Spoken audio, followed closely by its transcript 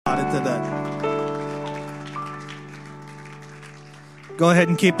today. Go ahead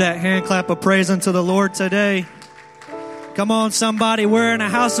and keep that hand clap of praise unto the Lord today. Come on, somebody. We're in a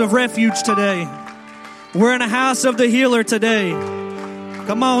house of refuge today. We're in a house of the healer today.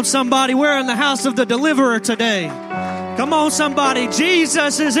 Come on, somebody. We're in the house of the deliverer today. Come on, somebody.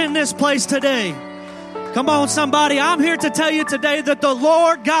 Jesus is in this place today. Come on, somebody. I'm here to tell you today that the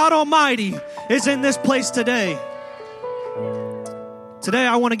Lord God Almighty is in this place today. Today,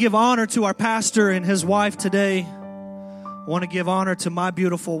 I want to give honor to our pastor and his wife today. I want to give honor to my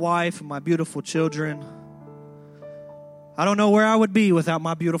beautiful wife and my beautiful children. I don't know where I would be without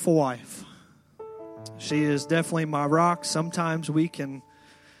my beautiful wife. She is definitely my rock. Sometimes we can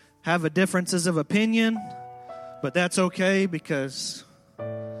have differences of opinion, but that's okay because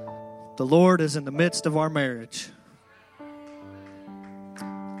the Lord is in the midst of our marriage.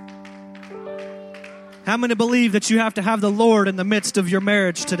 How many believe that you have to have the Lord in the midst of your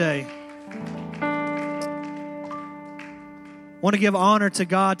marriage today? I want to give honor to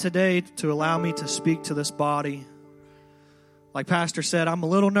God today to allow me to speak to this body. Like Pastor said, I'm a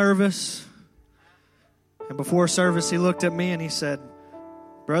little nervous. And before service, he looked at me and he said,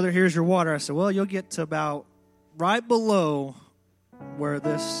 "Brother, here's your water." I said, "Well, you'll get to about right below where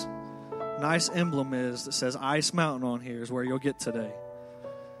this nice emblem is that says Ice Mountain on here is where you'll get today."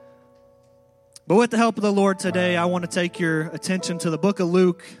 But with the help of the Lord today, I want to take your attention to the book of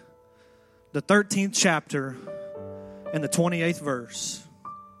Luke, the 13th chapter, and the 28th verse.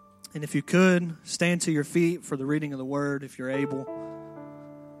 And if you could, stand to your feet for the reading of the word, if you're able.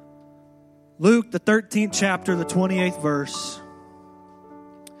 Luke, the 13th chapter, the 28th verse.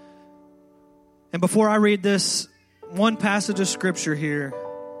 And before I read this one passage of scripture here,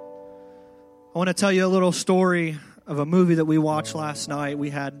 I want to tell you a little story of a movie that we watched last night. We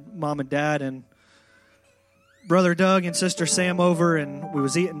had Mom and Dad and Brother Doug and Sister Sam over, and we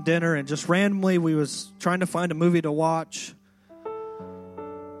was eating dinner, and just randomly we was trying to find a movie to watch.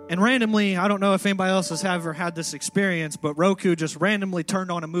 And randomly, I don't know if anybody else has ever had this experience, but Roku just randomly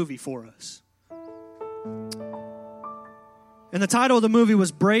turned on a movie for us. And the title of the movie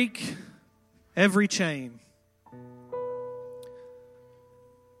was Break Every Chain.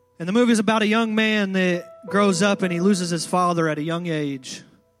 And the movie is about a young man that grows up and he loses his father at a young age.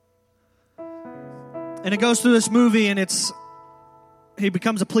 And it goes through this movie, and he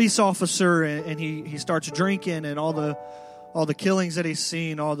becomes a police officer, and he starts drinking, and all the killings that he's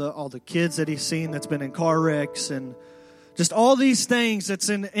seen, all the kids that he's seen that's been in car wrecks, and just all these things that's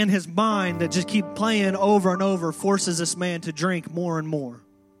in his mind that just keep playing over and over forces this man to drink more and more.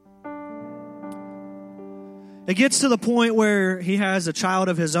 It gets to the point where he has a child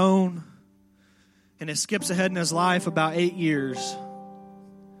of his own, and it skips ahead in his life about 8 years.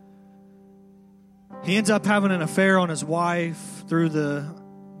 He ends up having an affair on his wife through the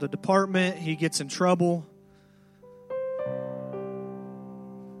department. He gets in trouble.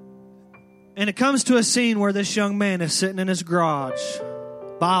 And it comes to a scene where this young man is sitting in his garage,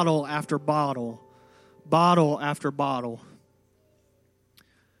 bottle after bottle, bottle after bottle.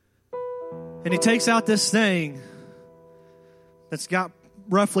 And he takes out this thing that's got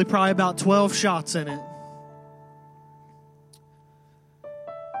roughly probably about 12 shots in it.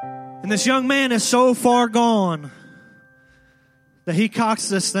 And this young man is so far gone that he cocks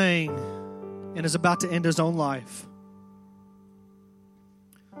this thing and is about to end his own life.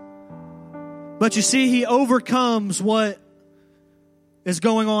 But you see, he overcomes what is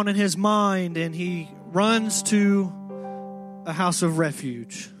going on in his mind, and he runs to a house of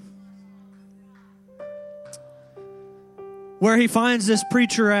refuge, where he finds this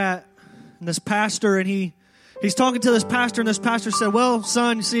preacher at, and this pastor, and he's talking to this pastor, and this pastor said, "Well,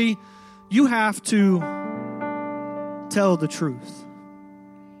 son, you see, you have to tell the truth.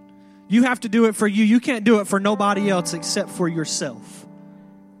 You have to do it for you. You can't do it for nobody else except for yourself."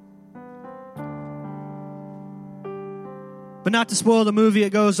 But not to spoil the movie,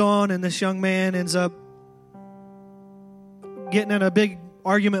 it goes on, and this young man ends up getting in a big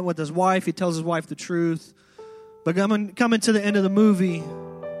argument with his wife. He tells his wife the truth. But coming to the end of the movie,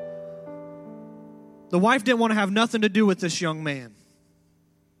 the wife didn't want to have nothing to do with this young man.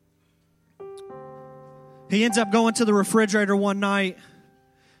 He ends up going to the refrigerator one night,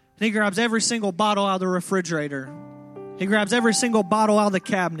 and he grabs every single bottle out of the refrigerator. He grabs every single bottle out of the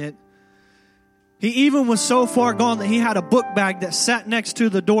cabinet. He even was so far gone that he had a book bag that sat next to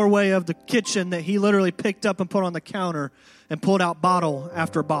the doorway of the kitchen that he literally picked up and put on the counter and pulled out bottle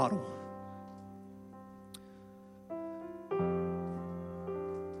after bottle.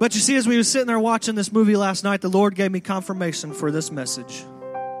 But you see, as we were sitting there watching this movie last night, the Lord gave me confirmation for this message.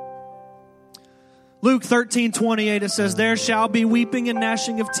 Luke 13:28, it says, there shall be weeping and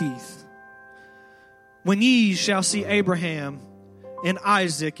gnashing of teeth when ye shall see Abraham and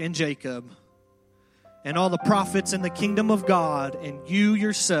Isaac and Jacob and all the prophets in the kingdom of God, and you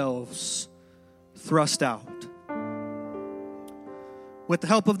yourselves thrust out. With the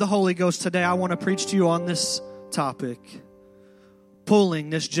help of the Holy Ghost today, I want to preach to you on this topic,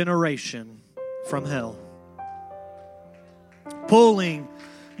 pulling this generation from hell. Pulling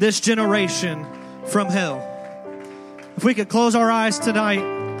this generation from hell. If we could close our eyes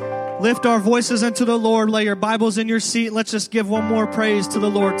tonight, lift our voices unto the Lord, lay your Bibles in your seat. Let's just give one more praise to the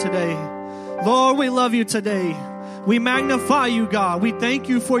Lord today. Lord, we love you today. We magnify you, God. We thank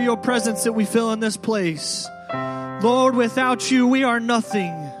you for your presence that we feel in this place. Lord, without you, we are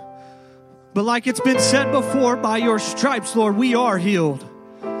nothing. But like it's been said before, by your stripes, Lord, we are healed.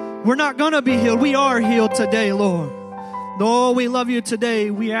 We're not going to be healed. We are healed today, Lord. Lord, we love you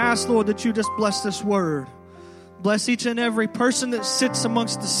today. We ask, Lord, that you just bless this word. Bless each and every person that sits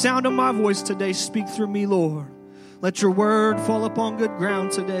amongst the sound of my voice today. Speak through me, Lord. Let your word fall upon good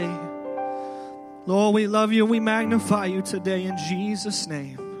ground today. Lord, we love you and we magnify you today in Jesus'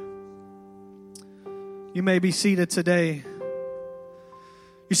 name. You may be seated today.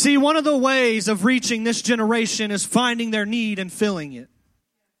 You see, one of the ways of reaching this generation is finding their need and filling it.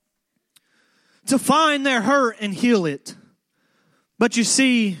 To find their hurt and heal it. But you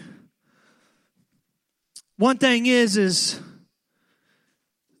see, one thing is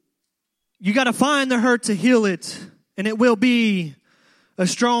you got to find the hurt to heal it, and it will be a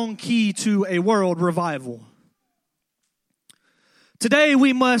strong key to a world revival. Today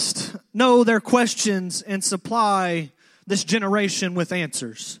we must know their questions and supply this generation with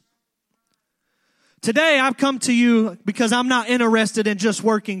answers. Today I've come to you because I'm not interested in just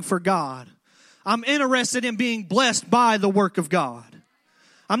working for God. I'm interested in being blessed by the work of God.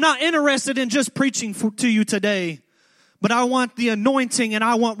 I'm not interested in just preaching to you today, but I want the anointing and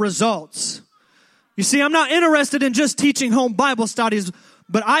I want results. You see, I'm not interested in just teaching home Bible studies,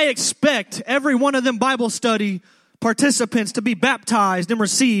 but I expect every one of them Bible study participants to be baptized and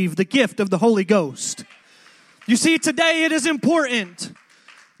receive the gift of the Holy Ghost. You see, today it is important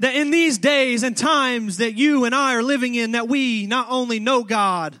that in these days and times that you and I are living in, that we not only know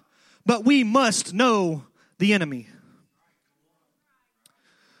God, but we must know the enemy.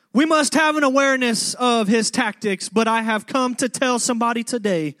 We must have an awareness of his tactics, but I have come to tell somebody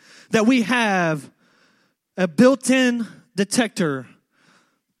today that we have a built-in detector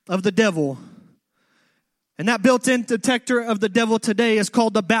of the devil. And that built-in detector of the devil today is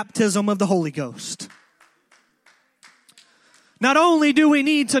called the baptism of the Holy Ghost. Not only do we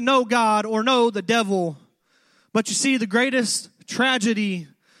need to know God or know the devil, but you see, the greatest tragedy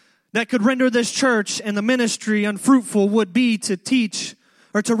that could render this church and the ministry unfruitful would be to teach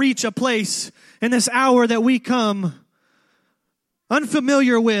or to reach a place in this hour that we come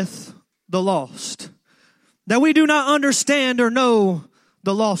unfamiliar with the lost. That we do not understand or know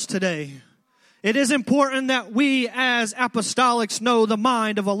the lost today. It is important that we as apostolics know the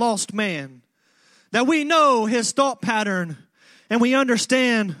mind of a lost man. That we know his thought pattern and we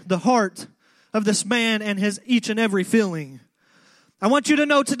understand the heart of this man and his each and every feeling. I want you to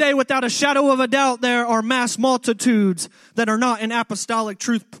know today, without a shadow of a doubt, there are mass multitudes that are not in apostolic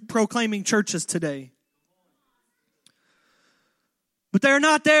truth proclaiming churches today. But they're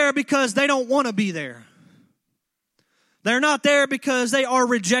not there because they don't want to be there. They're not there because they are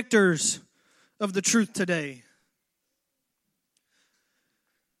rejectors of the truth today.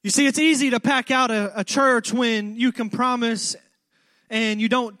 You see, it's easy to pack out a church when you can promise and you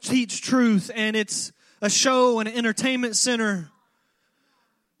don't teach truth, and it's a show and an entertainment center.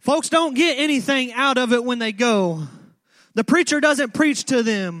 Folks don't get anything out of it when they go. The preacher doesn't preach to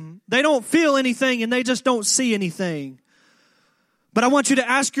them. They don't feel anything and they just don't see anything. But I want you to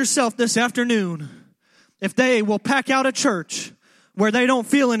ask yourself this afternoon if they will pack out a church where they don't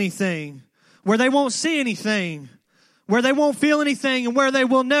feel anything, where they won't see anything, where they won't feel anything, and where they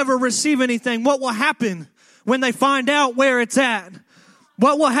will never receive anything. What will happen when they find out where it's at?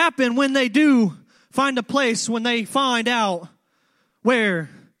 What will happen when they do find a place, when they find out where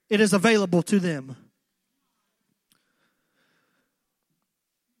it is available to them?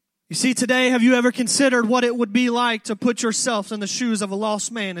 You see, today, have you ever considered what it would be like to put yourself in the shoes of a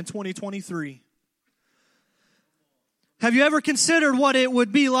lost man in 2023? Have you ever considered what it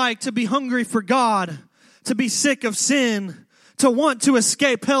would be like to be hungry for God, to be sick of sin, to want to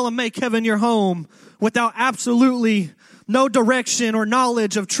escape hell and make heaven your home without absolutely no direction or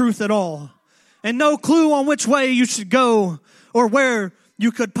knowledge of truth at all, and no clue on which way you should go or where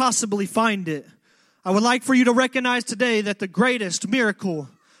you could possibly find it? I would like for you to recognize today that the greatest miracle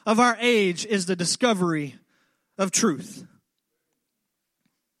of our age is the discovery of truth.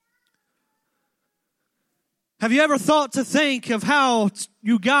 Have you ever thought to think of how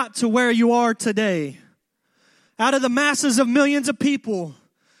you got to where you are today? Out of the masses of millions of people,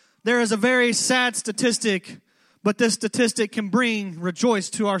 there is a very sad statistic, but this statistic can bring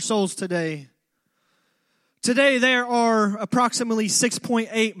rejoice to our souls today. Today, there are approximately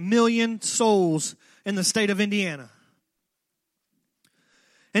 6.8 million souls in the state of Indiana.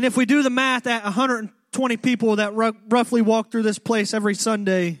 And if we do the math at 120 people that roughly walk through this place every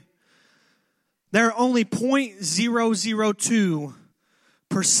Sunday, there are only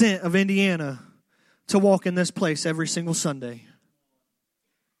 0.002% of Indiana to walk in this place every single Sunday.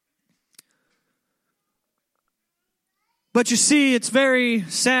 But you see, it's very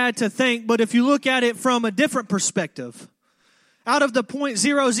sad to think, but if you look at it from a different perspective, out of the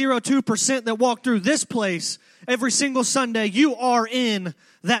 0.002% that walk through this place every single Sunday, you are in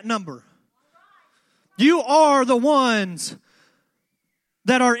that number. You are the ones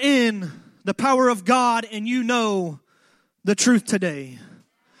that are in the power of God, and you know the truth today.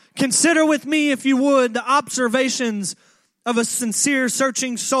 Consider with me, if you would, the observations of a sincere,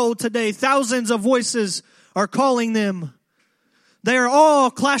 searching soul today. Thousands of voices are calling them. They are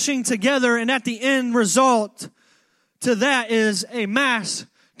all clashing together, and at the end result to that is a mass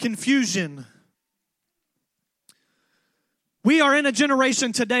confusion. We are in a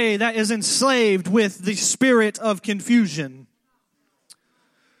generation today that is enslaved with the spirit of confusion.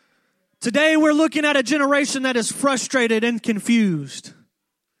 Today we're looking at a generation that is frustrated and confused.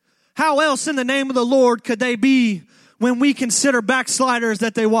 How else in the name of the Lord could they be when we consider backsliders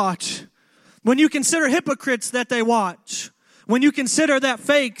that they watch? When you consider hypocrites that they watch? When you consider that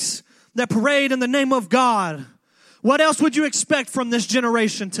fakes that parade in the name of God? What else would you expect from this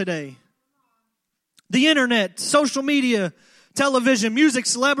generation today? The internet, social media, television, music,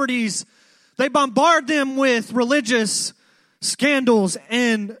 celebrities, they bombard them with religious scandals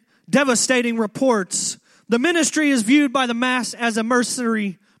and devastating reports. The ministry is viewed by the mass as a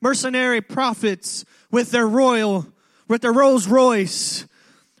mercenary prophets with their Rolls Royce,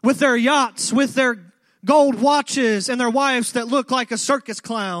 with their yachts, with their gold watches, and their wives that look like a circus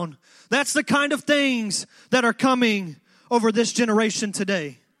clown. That's the kind of things that are coming over this generation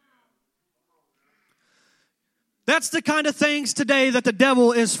today. That's the kind of things today that the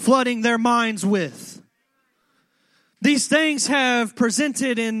devil is flooding their minds with. These things have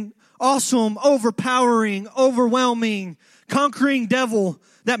presented an awesome, overpowering, overwhelming, conquering devil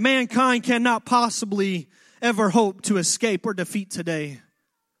that mankind cannot possibly ever hope to escape or defeat today.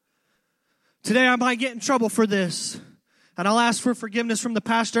 Today I might get in trouble for this, and I'll ask for forgiveness from the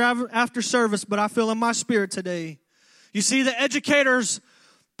pastor after service, but I feel in my spirit today. You see, the educators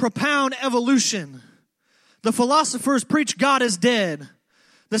propound evolution. The philosophers preach God is dead.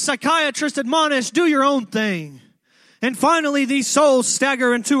 The psychiatrists admonish, do your own thing. And finally, these souls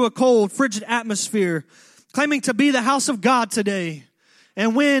stagger into a cold, frigid atmosphere, claiming to be the house of God today.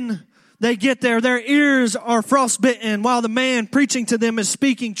 And when they get there, their ears are frostbitten while the man preaching to them is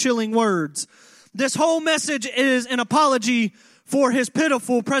speaking chilling words. This whole message is an apology for his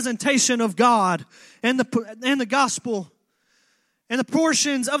pitiful presentation of God and the gospel and the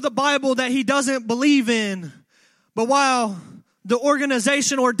portions of the Bible that he doesn't believe in. But while the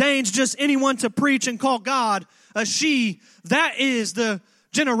organization ordains just anyone to preach and call God a she, that is the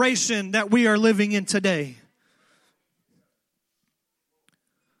generation that we are living in today.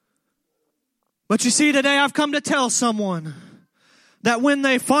 But you see, today I've come to tell someone that when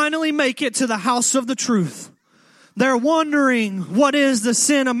they finally make it to the house of the truth, they're wondering what is the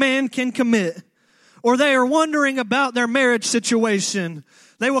sin a man can commit, or they are wondering about their marriage situation.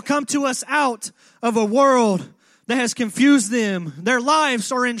 They will come to us out of a world that has confused them. Their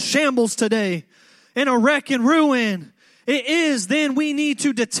lives are in shambles today, in a wreck and ruin. It is then we need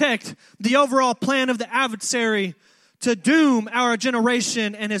to detect the overall plan of the adversary to doom our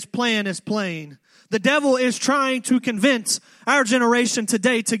generation, and his plan is plain. The devil is trying to convince our generation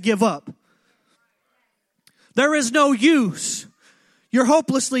today to give up. There is no use. You're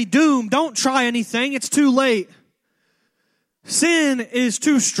hopelessly doomed. Don't try anything. It's too late. Sin is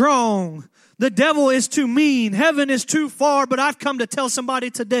too strong. The devil is too mean. Heaven is too far. But I've come to tell somebody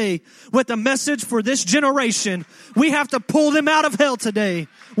today with a message for this generation. We have to pull them out of hell today.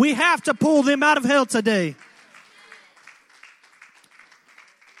 We have to pull them out of hell today.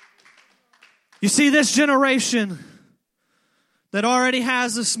 You see, this generation that already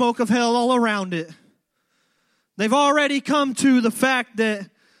has the smoke of hell all around it, they've already come to the fact that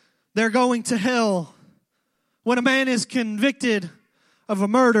they're going to hell. When a man is convicted of a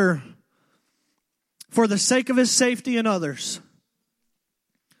murder for the sake of his safety and others,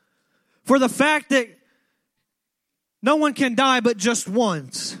 For the fact that no one can die but just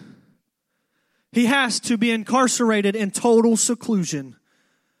once, he has to be incarcerated in total seclusion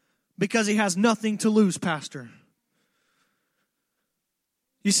because he has nothing to lose, Pastor.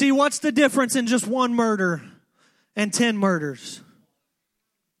 You see, what's the difference in just one murder and 10 murders?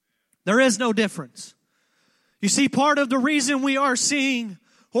 There is no difference. You see, part of the reason we are seeing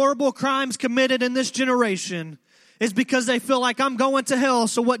horrible crimes committed in this generation is because they feel like, I'm going to hell,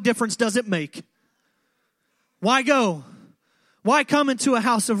 so what difference does it make? Why go? Why come into a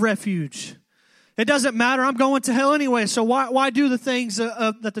house of refuge? It doesn't matter. I'm going to hell anyway, so why do the things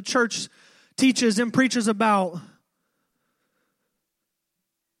that the church teaches and preaches about?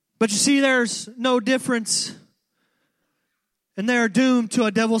 But you see, there's no difference, and they are doomed to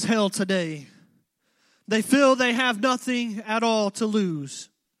a devil's hell today. They feel they have nothing at all to lose.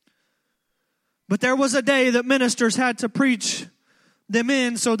 But there was a day that ministers had to preach them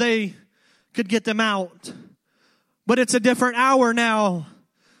in so they could get them out. But it's a different hour now.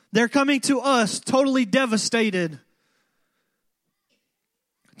 They're coming to us totally devastated,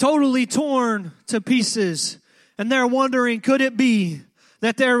 totally torn to pieces. And they're wondering, could it be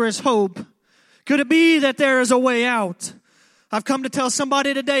that there is hope? Could it be that there is a way out? I've come to tell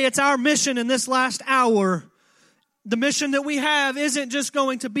somebody today, it's our mission in this last hour. The mission that we have isn't just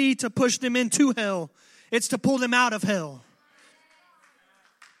going to be to push them into hell. It's to pull them out of hell.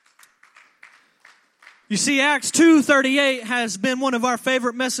 You see, Acts 2:38 has been one of our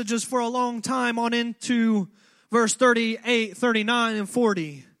favorite messages for a long time on into verse 38, 39, and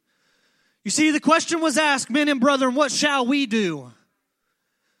 40. You see, the question was asked, men and brethren, what shall we do?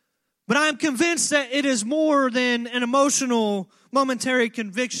 But I am convinced that it is more than an emotional, momentary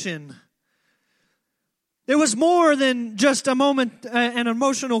conviction. It was more than just an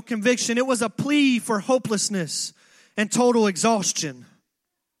emotional conviction. It was a plea for hopelessness and total exhaustion.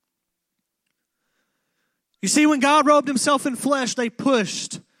 You see, when God robed himself in flesh, they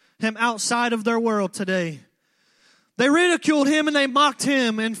pushed him outside of their world today. They ridiculed him and they mocked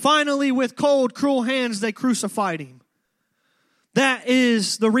him. And finally, with cold, cruel hands, they crucified him. That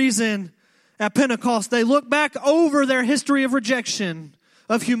is the reason at Pentecost they look back over their history of rejection,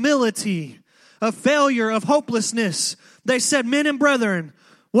 of humility, of failure, of hopelessness. They said, men and brethren,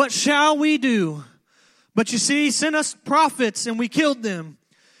 what shall we do? But you see, he sent us prophets and we killed them.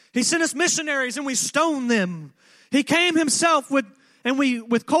 He sent us missionaries and we stoned them. He came himself with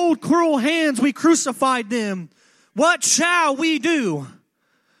cold, cruel hands, we crucified them. What shall we do?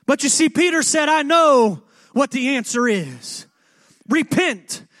 But you see, Peter said, I know what the answer is.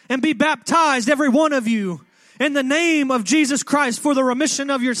 Repent and be baptized, every one of you, in the name of Jesus Christ for the remission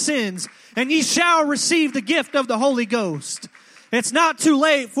of your sins, and ye shall receive the gift of the Holy Ghost. It's not too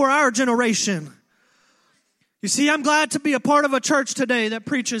late for our generation. You see, I'm glad to be a part of a church today that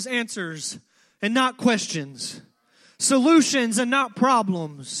preaches answers and not questions, solutions and not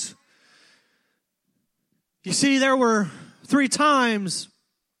problems. You see, there were 3 times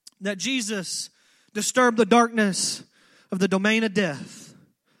that Jesus disturbed the darkness of the domain of death.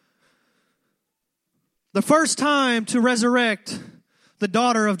 The first time to resurrect the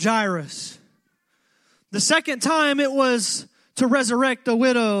daughter of Jairus. The second time it was to resurrect the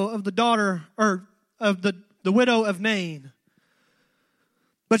widow of the daughter, or of the widow of Nain.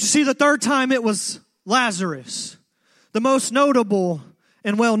 But you see, the third time it was Lazarus, the most notable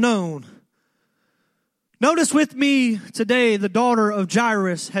and well known. Notice with me today, the daughter of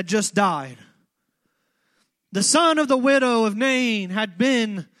Jairus had just died. The son of the widow of Nain had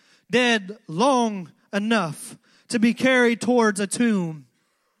been dead long enough to be carried towards a tomb.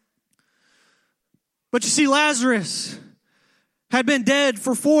 But you see, Lazarus had been dead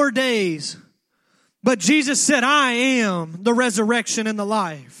for 4 days. But Jesus said, I am the resurrection and the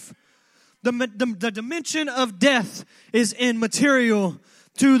life. The dimension of death is immaterial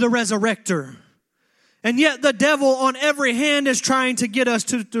to the resurrector. And yet the devil on every hand is trying to get us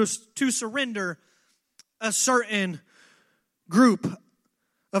to surrender a certain group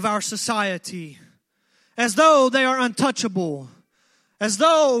of our society, as though they are untouchable, as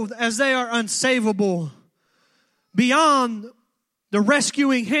they are unsavable, beyond the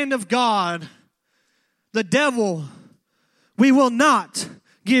rescuing hand of God. The devil, we will not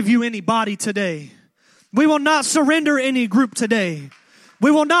give you any body today. We will not surrender any group today.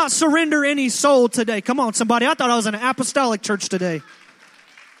 We will not surrender any soul today. Come on, somebody. I thought I was in an apostolic church today.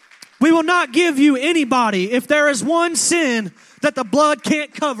 We will not give you anybody. If there is one sin that the blood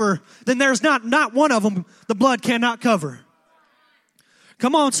can't cover, then there's not one of them the blood cannot cover.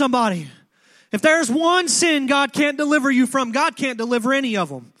 Come on, somebody. If there's one sin God can't deliver you from, God can't deliver any of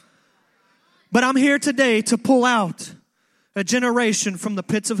them. But I'm here today to pull out a generation from the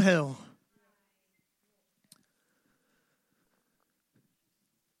pits of hell.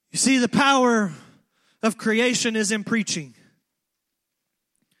 You see, the power of creation is in preaching.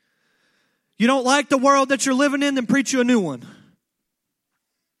 You don't like the world that you're living in, then preach you a new one.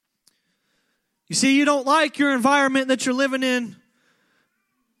 You see, you don't like your environment that you're living in,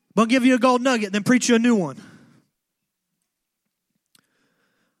 but I'll give you a gold nugget, then preach you a new one.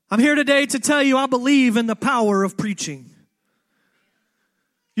 I'm here today to tell you I believe in the power of preaching.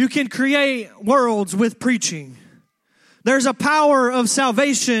 You can create worlds with preaching. There's a power of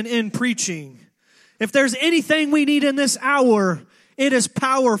salvation in preaching. If there's anything we need in this hour, it is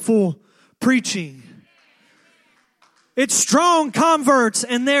powerful preaching. It's strong converts,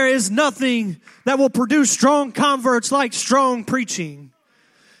 and there is nothing that will produce strong converts like strong preaching.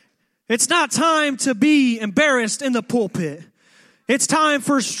 It's not time to be embarrassed in the pulpit. It's time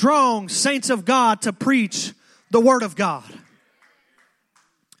for strong saints of God to preach the Word of God.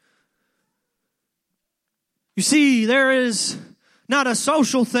 You see, there is not a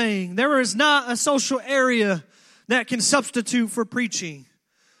social thing. There is not a social area that can substitute for preaching.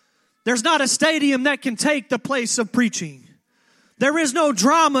 There's not a stadium that can take the place of preaching. There is no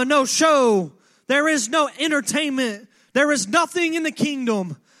drama, no show. There is no entertainment. There is nothing in the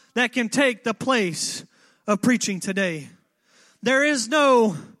kingdom that can take the place of preaching today. There is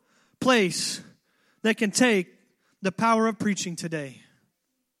no place that can take the power of preaching today.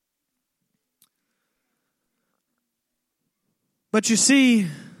 But you see,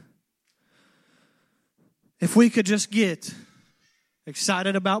 if we could just get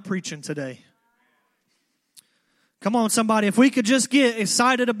excited about preaching today. Come on, somebody. If we could just get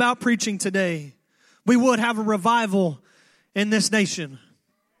excited about preaching today, we would have a revival in this nation.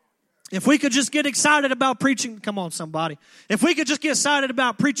 If we could just get excited about preaching, come on, somebody. If we could just get excited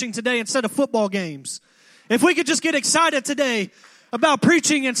about preaching today instead of football games. If we could just get excited today about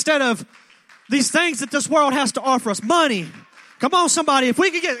preaching instead of these things that this world has to offer us. Money. Come on, somebody. If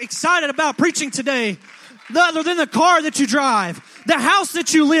we could get excited about preaching today, other than the car that you drive, the house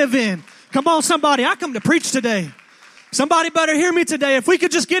that you live in. Come on, somebody. I come to preach today. Somebody better hear me today. If we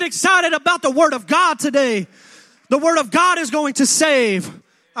could just get excited about the Word of God today, the Word of God is going to save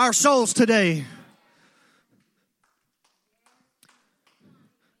our souls today.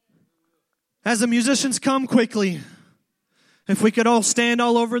 As the musicians come quickly, if we could all stand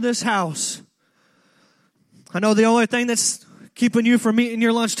all over this house. I know the only thing that's keeping you from eating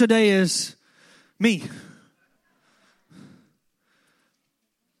your lunch today is me.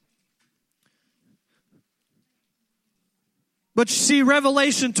 But you see,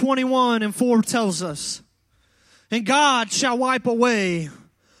 Revelation 21:4 tells us, and God shall wipe away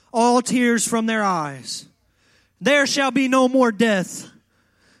all tears from their eyes. There shall be no more death,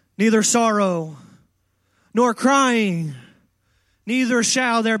 neither sorrow, nor crying, neither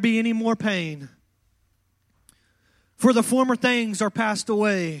shall there be any more pain. For the former things are passed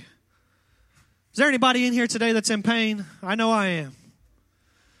away. Is there anybody in here today that's in pain? I know I am.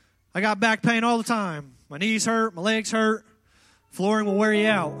 I got back pain all the time. My knees hurt, my legs hurt. Flooring will wear you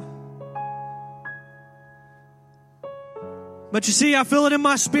out. But you see, I feel it in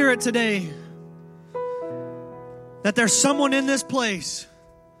my spirit today that there's someone in this place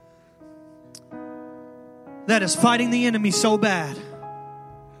that is fighting the enemy so bad.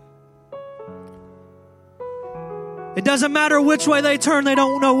 It doesn't matter which way they turn, they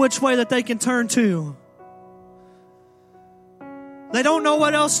don't know which way that they can turn to. They don't know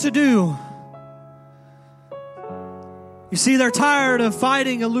what else to do. You see, they're tired of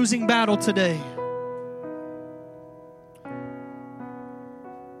fighting a losing battle today.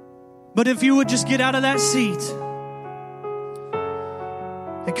 But if you would just get out of that seat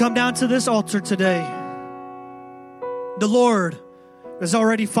and come down to this altar today, the Lord is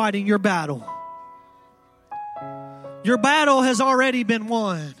already fighting your battle. Your battle has already been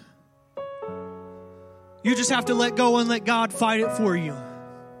won. You just have to let go and let God fight it for you.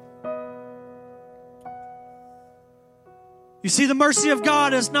 You see, the mercy of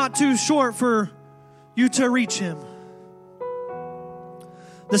God is not too short for you to reach Him.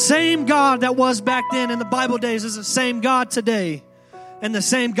 The same God that was back then in the Bible days is the same God today and the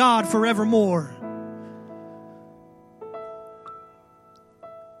same God forevermore.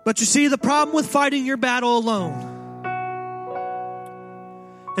 But you see, the problem with fighting your battle alone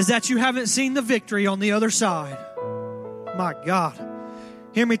is that you haven't seen the victory on the other side. My God.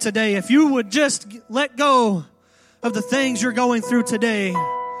 Hear me today. If you would just let go of the things you're going through today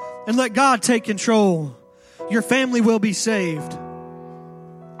and let God take control, your family will be saved.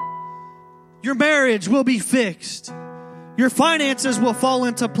 Your marriage will be fixed. Your finances will fall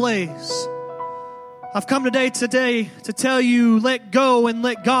into place. I've come today to tell you, let go and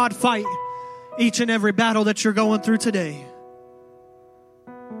let God fight each and every battle that you're going through today.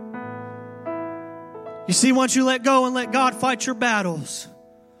 You see, once you let go and let God fight your battles,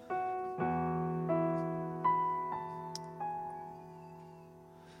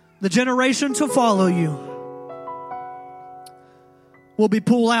 the generation to follow you will be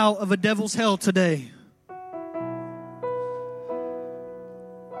pulled out of a devil's hell today.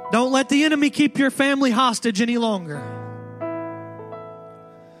 Don't let the enemy keep your family hostage any longer.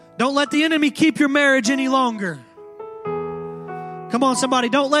 Don't let the enemy keep your marriage any longer. Come on, somebody.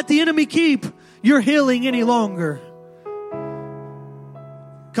 Don't let the enemy keep your healing any longer.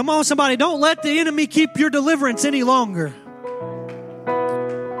 Come on, somebody. Don't let the enemy keep your deliverance any longer.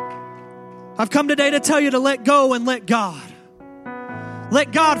 I've come today to tell you to let go and let God.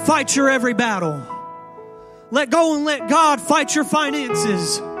 Let God fight your every battle. Let go and let God fight your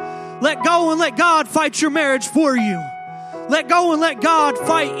finances. Let go and let God fight your marriage for you. Let go and let God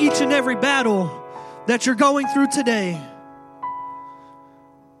fight each and every battle that you're going through today.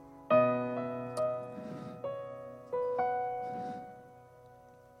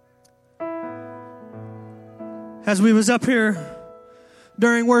 As we was up here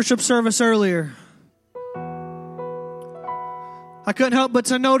during worship service earlier, I couldn't help but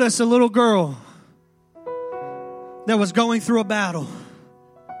to notice a little girl that was going through a battle.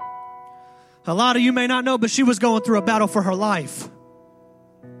 A lot of you may not know, but she was going through a battle for her life.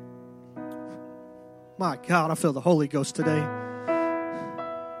 My God, I feel the Holy Ghost today.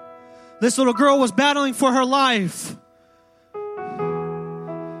 This little girl was battling for her life.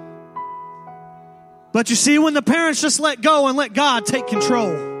 But you see, when the parents just let go and let God take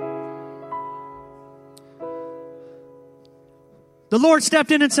control, the Lord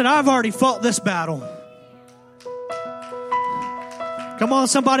stepped in and said, I've already fought this battle. Come on,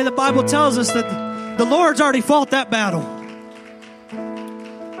 somebody. The Bible tells us that the Lord's already fought that battle.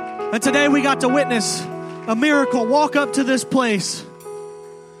 And today we got to witness a miracle walk up to this place.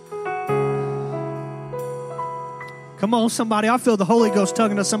 Come on, somebody. I feel the Holy Ghost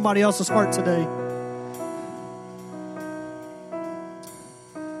tugging to somebody else's heart today.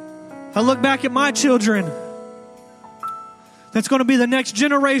 I look back at my children. That's going to be the next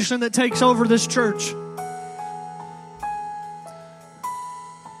generation that takes over this church.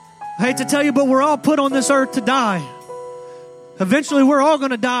 I hate to tell you, but we're all put on this earth to die. Eventually, we're all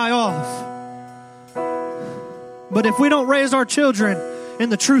going to die off. But if we don't raise our children in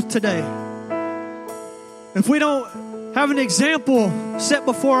the truth today, if we don't have an example set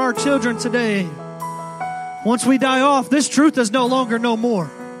before our children today, once we die off, this truth is no longer no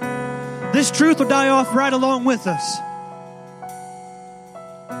more. This truth will die off right along with us.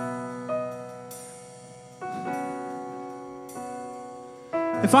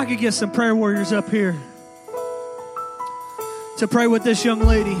 If I could get some prayer warriors up here to pray with this young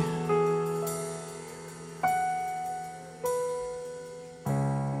lady.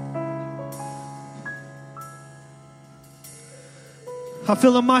 I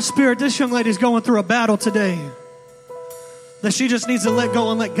feel in my spirit this young lady's going through a battle today that she just needs to let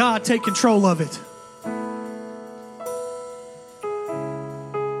go and let God take control of it.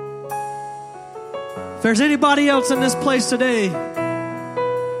 If there's anybody else in this place today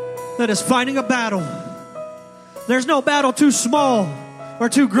that is fighting a battle, there's no battle too small or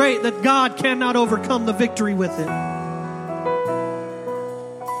too great that God cannot overcome the victory with it.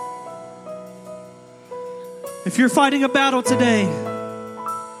 If you're fighting a battle today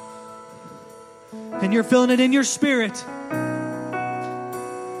and you're feeling it in your spirit,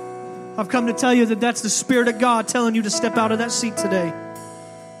 I've come to tell you that that's the Spirit of God telling you to step out of that seat today.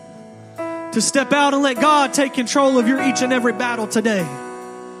 To step out and let God take control of your each and every battle today.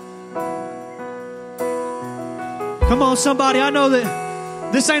 Come on, somebody. I know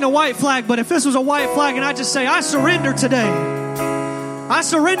that this ain't a white flag, but if this was a white flag and I just say, I surrender today. I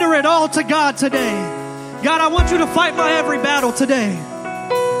surrender it all to God today. God, I want you to fight my every battle today.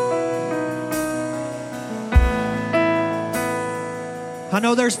 I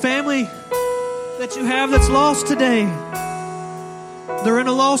know there's family that you have that's lost today. They're in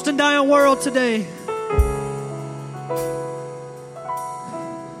a lost and dying world today.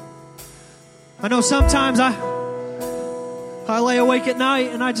 I know sometimes I lay awake at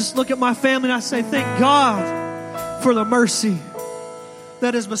night and I just look at my family and I say, thank God for the mercy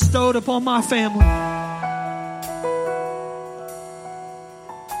that is bestowed upon my family.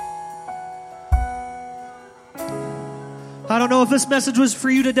 I don't know if this message was for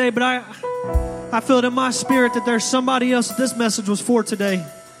you today, but I feel it in my spirit that there's somebody else that this message was for today.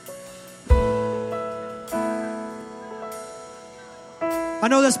 I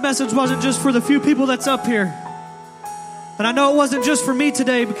know this message wasn't just for the few people that's up here. And I know it wasn't just for me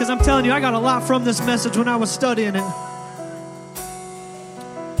today, because I'm telling you, I got a lot from this message when I was studying it.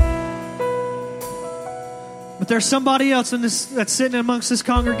 there's somebody else in this that's sitting amongst this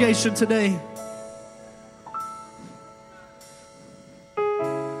congregation today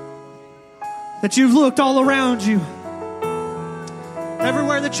that you've looked all around you.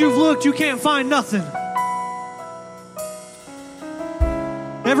 Everywhere that you've looked, you can't find nothing.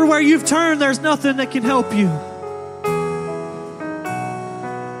 Everywhere you've turned, there's nothing that can help you.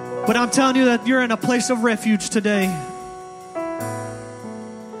 But I'm telling you that you're in a place of refuge today.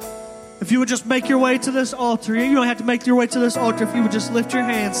 If you would just make your way to this altar, you don't have to make your way to this altar. If you would just lift your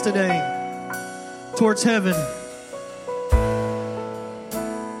hands today towards heaven.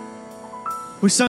 We sung